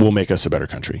will make us a better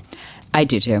country. I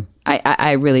do too.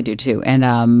 I really do too.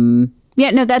 And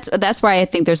that's why I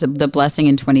think there's the blessing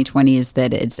in 2020 is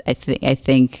that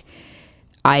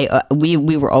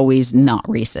we were always not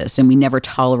racist, and we never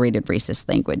tolerated racist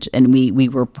language, and we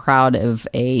were proud of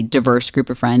a diverse group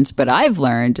of friends. But I've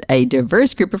learned a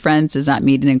diverse group of friends does not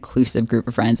mean an inclusive group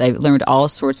of friends. I've learned all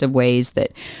sorts of ways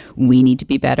that we need to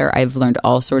be better. I've learned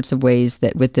all sorts of ways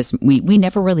that with this we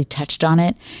never really touched on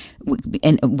it.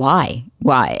 And why?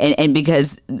 And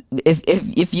because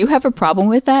if you have a problem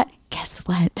with that, guess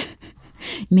what?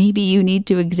 Maybe you need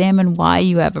to examine why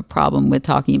you have a problem with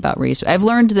talking about race. I've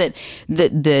learned that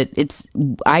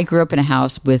I grew up in a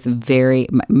house with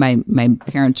my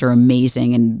parents are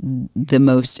amazing and the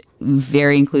most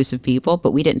very inclusive people,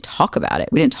 but we didn't talk about it.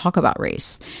 We didn't talk about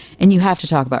race. And you have to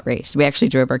talk about race. We actually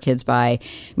drove our kids by,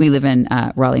 we live in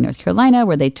Raleigh, North Carolina,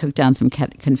 where they took down some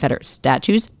Confederate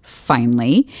statues,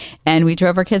 finally. And we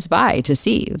drove our kids by to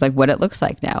see like what it looks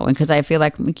like now. And because I feel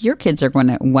like your kids are you're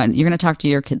going to talk to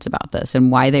your kids about this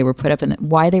and why they were put up in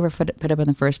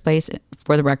the first place.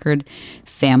 For the record,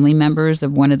 family members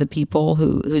of one of the people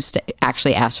who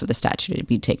actually asked for the statue to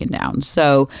be taken down.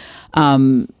 So,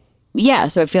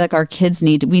 so I feel like our kids so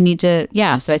I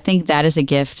think that is a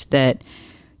gift that,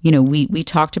 we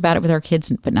talked about it with our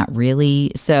kids, but not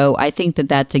really. So I think that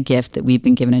that's a gift that we've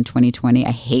been given in 2020.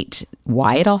 I hate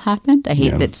why it all happened. I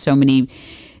hate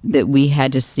that we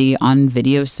had to see on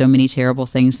video so many terrible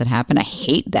things that happened. I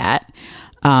hate that.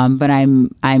 But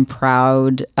I'm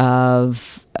proud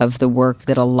of the work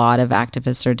that a lot of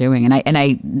activists are doing, and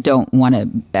I don't want to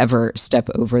ever step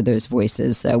over those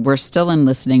voices. So we're still in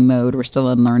listening mode, we're still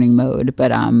in learning mode,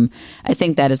 but I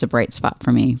think that is a bright spot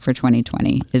for me for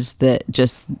 2020 is that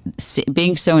just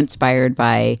being so inspired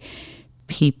by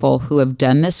people who have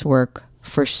done this work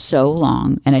for so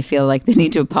long, and I feel like they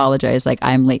need to apologize. Like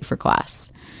I'm late for class.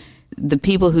 The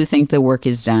people who think the work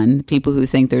is done, people who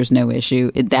think there's no issue,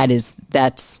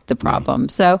 that's the problem.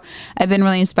 So I've been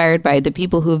really inspired by the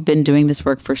people who have been doing this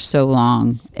work for so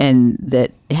long and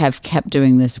that have kept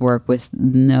doing this work with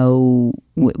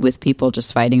people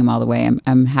just fighting them all the way.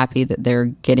 I'm happy that they're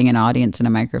getting an audience and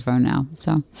a microphone now.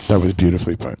 So that was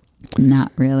beautifully put.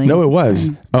 Not really. No, it was.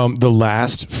 The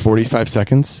last 45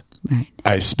 seconds. Right.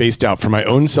 I spaced out for my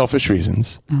own selfish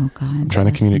reasons. Oh God! I'm trying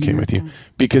to communicate with you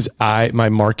because my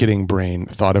marketing brain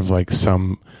thought of like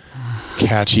some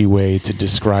catchy way to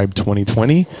describe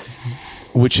 2020,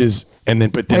 which is,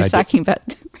 but I was talking about.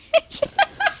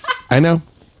 I know,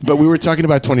 but we were talking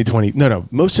about 2020. No,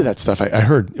 most of that stuff I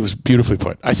heard. It was beautifully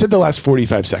put. I said the last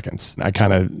 45 seconds. I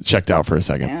kind of checked out for a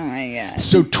second. Oh my God!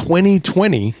 So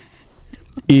 2020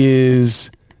 is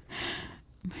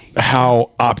how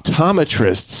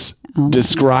optometrists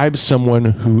describe someone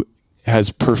who has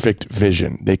perfect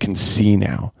vision. They can see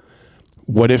now.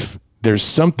 What if there's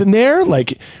something there?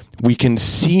 Like we're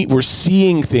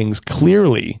seeing things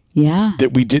clearly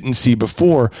that we didn't see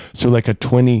before. So like a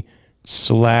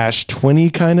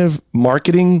 20/20 kind of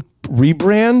marketing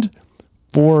rebrand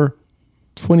for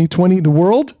 2020, the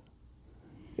world?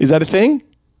 Is that a thing?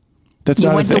 That's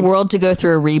not a thing. You want the world to go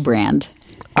through a rebrand.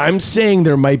 I'm saying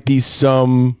there might be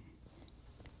some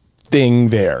thing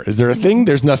there. Is there a thing?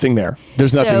 There's nothing there.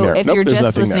 There's nothing there. If you're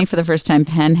just listening for the first time,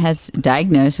 Penn has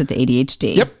diagnosed with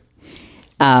ADHD. Yep.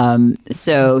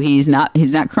 So he's not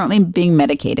currently being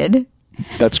medicated.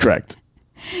 That's correct.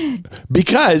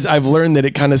 Because I've learned that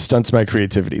it kind of stunts my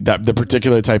creativity. That the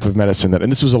particular type of medicine and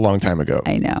this was a long time ago.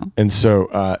 I know. And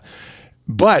so,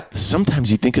 but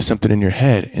sometimes you think of something in your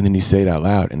head and then you say it out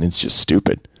loud and it's just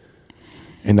stupid.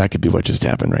 And that could be what just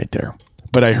happened right there.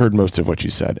 But I heard most of what you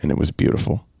said and it was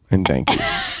beautiful. And thank you.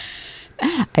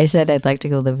 I said I'd like to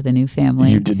go live with a new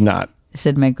family. You did not. I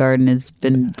said my garden has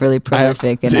been really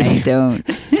prolific and I don't.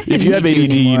 If you have need to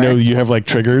ADD, you anymore. know you have like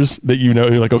triggers that you know.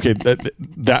 You're like, okay,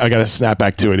 that I got to snap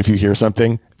back to it if you hear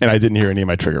something, and I didn't hear any of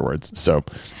my trigger words. So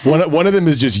one of them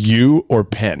is just you or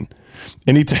pen.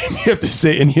 Anytime you have to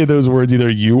say any of those words,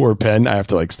 either you or pen, I have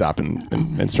to like stop and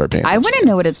start paying attention. I want to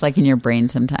know what it's like in your brain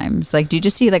sometimes. Like, do you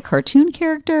just see like cartoon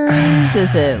characters?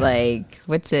 Is it like,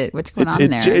 what's going on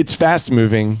there? It's fast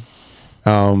moving.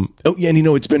 Oh yeah, and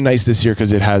it's been nice this year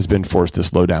because it has been forced to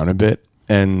slow down a bit,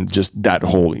 and just that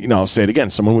whole, I'll say it again,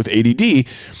 someone with ADD,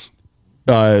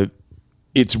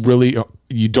 it's really,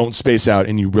 you don't space out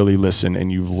and you really listen,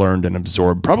 and you've learned and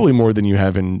absorbed probably more than you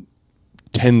have in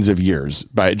tens of years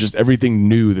by just everything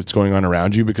new that's going on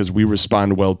around you, because we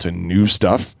respond well to new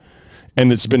stuff,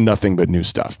 and it's been nothing but new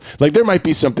stuff. Like there might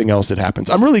be something else that happens.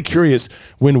 I'm really curious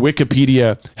when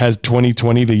Wikipedia has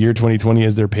 2020, the year 2020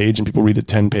 as their page, and people read it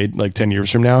 10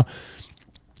 years from now.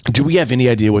 Do we have any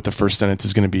idea what the first sentence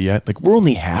is going to be yet? Like we're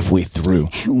only halfway through.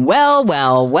 Well.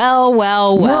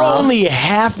 We're only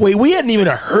halfway. We hadn't even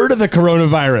heard of the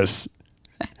coronavirus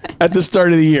at the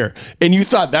start of the year. And you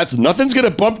thought nothing's going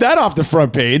to bump that off the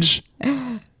front page.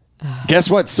 Guess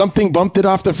what? Something bumped it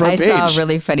off the front page. I saw a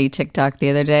really funny TikTok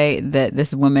the other day that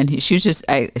this woman, she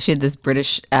had this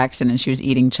British accent and she was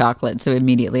eating chocolate. So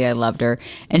immediately I loved her.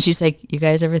 And she's like, you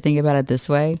guys ever think about it this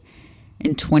way?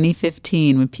 In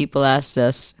 2015, when people asked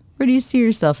us, where do you see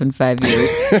yourself in 5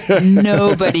 years?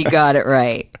 Nobody got it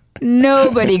right.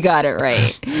 Nobody got it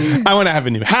right. I want to have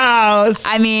a new house.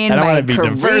 I mean, and I want to be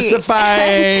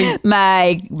diversifying.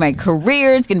 my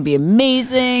career is going to be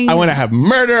amazing. I want to have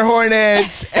murder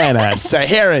hornets and a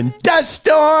Saharan dust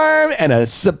storm and a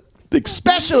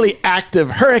especially active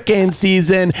hurricane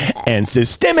season and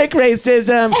systemic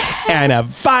racism and a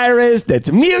virus that's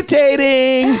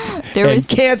mutating and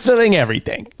canceling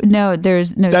everything. No,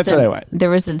 there's no. That's what I want. There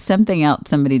was something else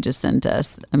somebody just sent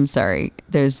us. I'm sorry.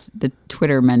 There's the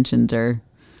Twitter mentions are.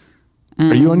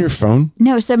 Are you on your phone?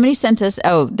 No, somebody sent us.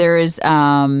 Oh, there is.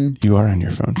 You are on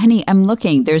your phone, honey. I'm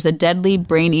looking. There's a deadly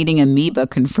brain-eating amoeba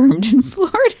confirmed in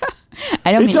Florida.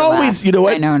 I don't. It's always. You know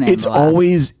what? It's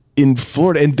always in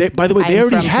Florida, and by the way, they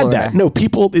already had Florida. That. No,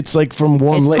 people. It's like from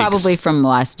warm lakes. Probably from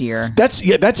last year.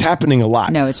 That's happening a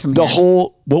lot. No, it's from the here.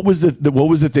 Whole. What was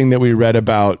the thing that we read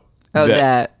about? Oh,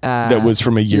 that was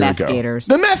from a year meth ago. Gators.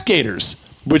 The meth gators,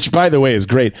 which by the way is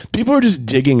great. People are just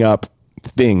digging up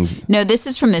things. No, this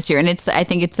is from this year, and I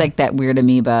think it's like that weird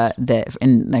amoeba that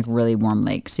in like really warm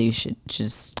lakes. So you should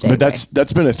just stay. But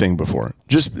that's been a thing before.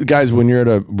 Just guys, when you're at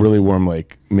a really warm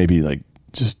lake, maybe like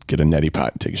just get a neti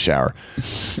pot and take a shower.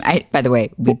 By the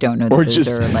way, we don't know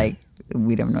that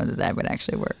we don't know that would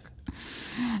actually work.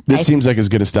 This seems like as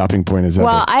good a stopping point as ever.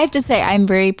 Well, I have to say I'm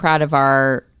very proud of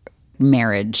our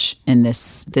marriage, and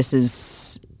this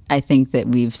is, I think that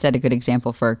we've set a good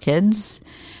example for our kids,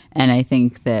 and I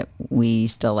think that we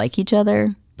still like each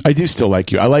other. I do still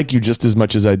like you. I like you just as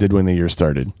much as I did when the year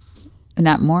started.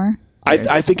 Not more?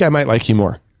 I think I might like you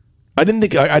more. I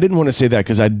didn't want to say that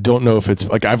because I don't know if it's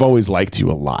like, I've always liked you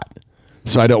a lot.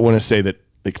 So I don't want to say that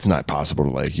it's not possible to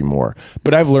like you more,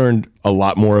 but I've learned a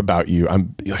lot more about you.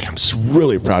 I'm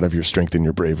really proud of your strength and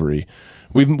your bravery.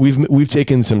 We've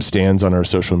taken some stands on our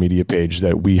social media page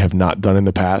that we have not done in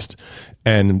the past.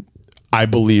 And I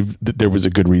believe that there was a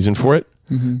good reason for it,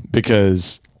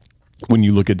 because when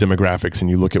you look at demographics and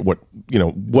you look at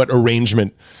what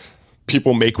arrangement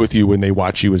people make with you when they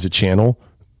watch you as a channel,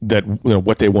 that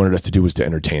what they wanted us to do was to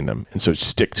entertain them, and so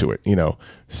stick to it.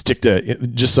 Stick to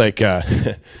it, just like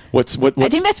what's. I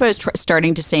think that's what I was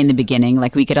starting to say in the beginning.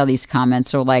 Like we get all these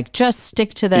comments, or like just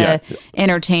stick to the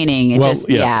entertaining. And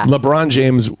LeBron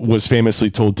James was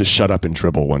famously told to shut up and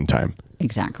dribble one time.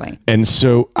 Exactly. And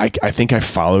so I think I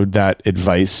followed that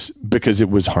advice because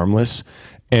it was harmless.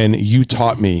 And you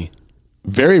taught me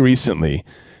very recently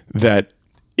that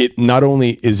it not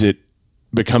only is it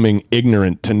becoming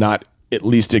ignorant to not at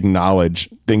least acknowledge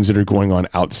things that are going on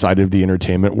outside of the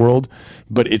entertainment world,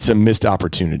 but it's a missed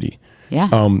opportunity. Yeah.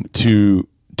 To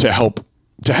help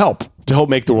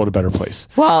make the world a better place.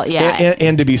 Well, yeah.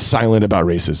 And to be silent about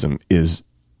racism is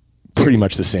pretty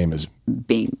much the same as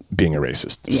being a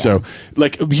racist. Yeah. So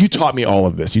like you taught me all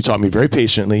of this. You taught me very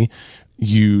patiently.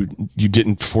 You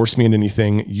didn't force me into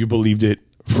anything. You believed it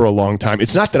for a long time.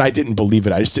 It's not that I didn't believe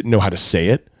it. I just didn't know how to say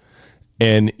it.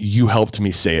 And you helped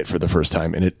me say it for the first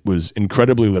time, and it was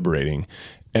incredibly liberating,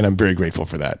 and I'm very grateful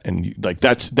for that. And like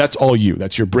that's all you.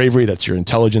 That's your bravery. That's your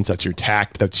intelligence. That's your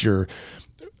tact. That's your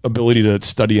ability to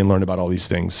study and learn about all these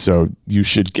things. So you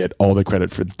should get all the credit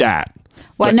for that.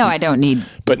 Well, no, I don't need,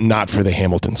 but not for the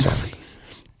Hamilton song.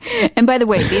 And by the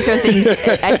way, these are things.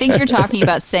 I think you're talking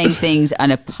about saying things in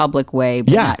a public way.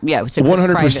 But So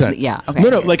 100%. Yeah. Okay.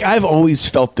 No. Like I've always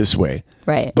felt this way.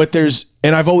 Right. But there's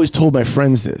And I've always told my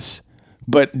friends this,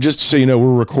 but just so you know,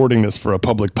 we're recording this for a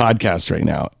public podcast right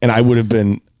now. And I would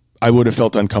have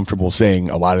felt uncomfortable saying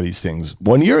a lot of these things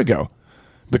 1 year ago,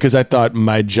 because I thought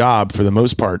my job for the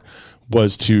most part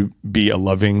was to be a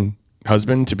loving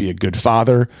husband, to be a good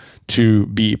father, to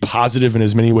be positive in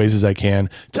as many ways as I can,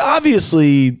 to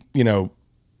obviously,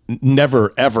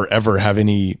 never, ever, ever have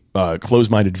any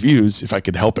closed-minded views if I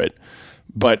could help it.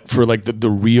 But for like the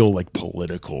real like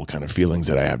political kind of feelings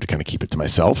that I have, to kind of keep it to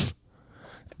myself.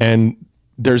 And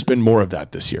there's been more of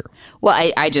that this year.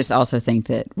 Well, I just also think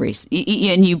that race,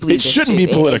 and you believe it shouldn't be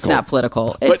political. It's not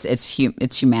political.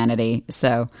 It's humanity.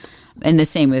 So, and the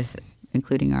same with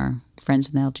including our friends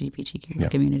in the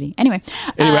LGBTQ community. Anyway,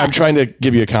 I'm trying to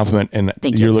give you a compliment, and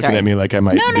you're looking at me like I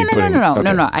might be putting...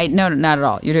 No, not at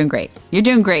all. You're doing great. You're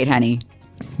doing great, honey.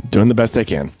 Doing the best I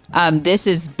can. This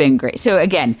has been great. So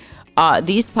again,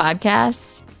 these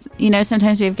podcasts,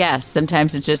 sometimes we have guests.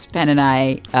 Sometimes it's just Penn and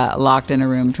I locked in a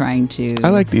room trying to... I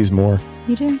like these more.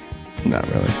 You do? Not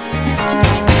really.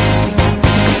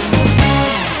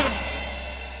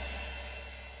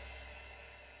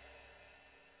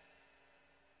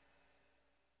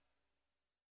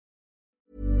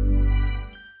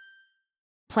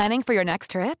 Planning for your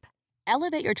next trip?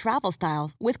 Elevate your travel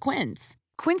style with Quince.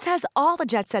 Quince has all the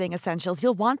jet-setting essentials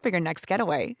you'll want for your next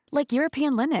getaway, like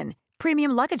European linen,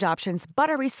 premium luggage options,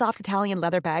 buttery soft Italian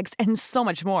leather bags, and so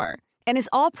much more. And is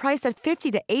all priced at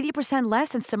 50 to 80% less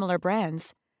than similar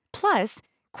brands. Plus,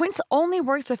 Quince only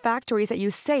works with factories that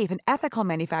use safe and ethical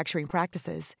manufacturing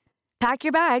practices. Pack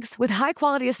your bags with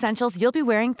high-quality essentials you'll be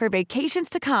wearing for vacations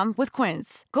to come with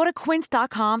Quince. Go to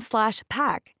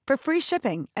quince.com/pack for free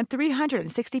shipping and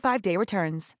 365-day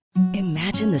returns.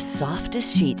 Imagine the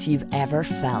softest sheets you've ever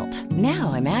felt.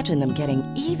 Now imagine them getting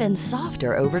even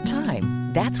softer over time.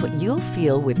 That's what you'll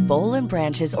feel with Boll &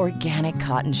 Branch's organic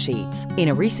cotton sheets. In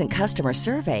a recent customer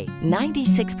survey,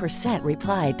 96%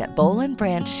 replied that Boll &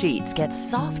 Branch sheets get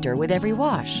softer with every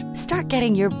wash. Start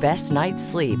getting your best night's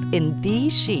sleep in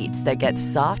these sheets that get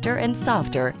softer and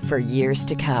softer for years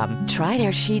to come. Try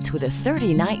their sheets with a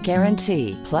 30-night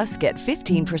guarantee. Plus, get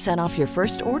 15% off your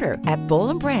first order at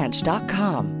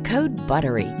bollandbranch.com. Code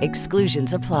BUTTERY.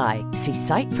 Exclusions apply. See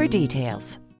site for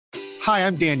details. Hi,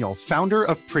 I'm Daniel, founder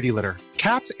of Pretty Litter.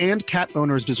 Cats and cat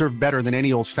owners deserve better than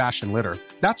any old-fashioned litter.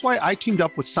 That's why I teamed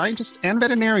up with scientists and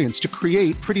veterinarians to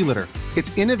create Pretty Litter.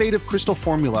 Its innovative crystal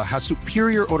formula has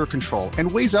superior odor control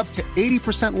and weighs up to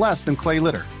 80% less than clay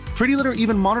litter. Pretty Litter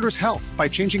even monitors health by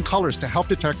changing colors to help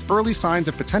detect early signs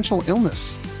of potential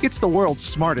illness. It's the world's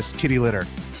smartest kitty litter.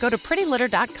 Go to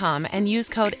prettylitter.com and use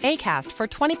code ACAST for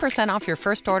 20% off your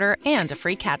first order and a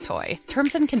free cat toy.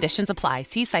 Terms and conditions apply.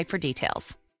 See site for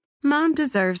details. Mom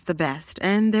deserves the best,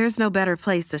 and there's no better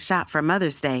place to shop for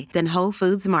Mother's Day than Whole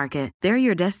Foods Market. They're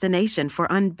your destination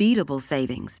for unbeatable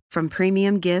savings, from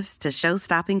premium gifts to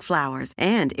show-stopping flowers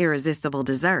and irresistible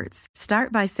desserts.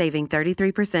 Start by saving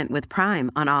 33% with Prime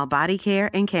on all body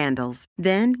care and candles.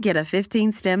 Then get a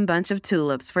 15-stem bunch of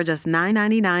tulips for just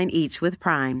 $9.99 each with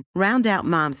Prime. Round out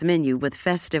Mom's menu with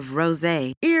festive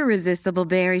rosé, irresistible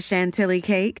berry chantilly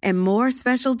cake, and more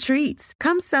special treats.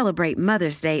 Come celebrate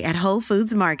Mother's Day at Whole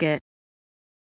Foods Market.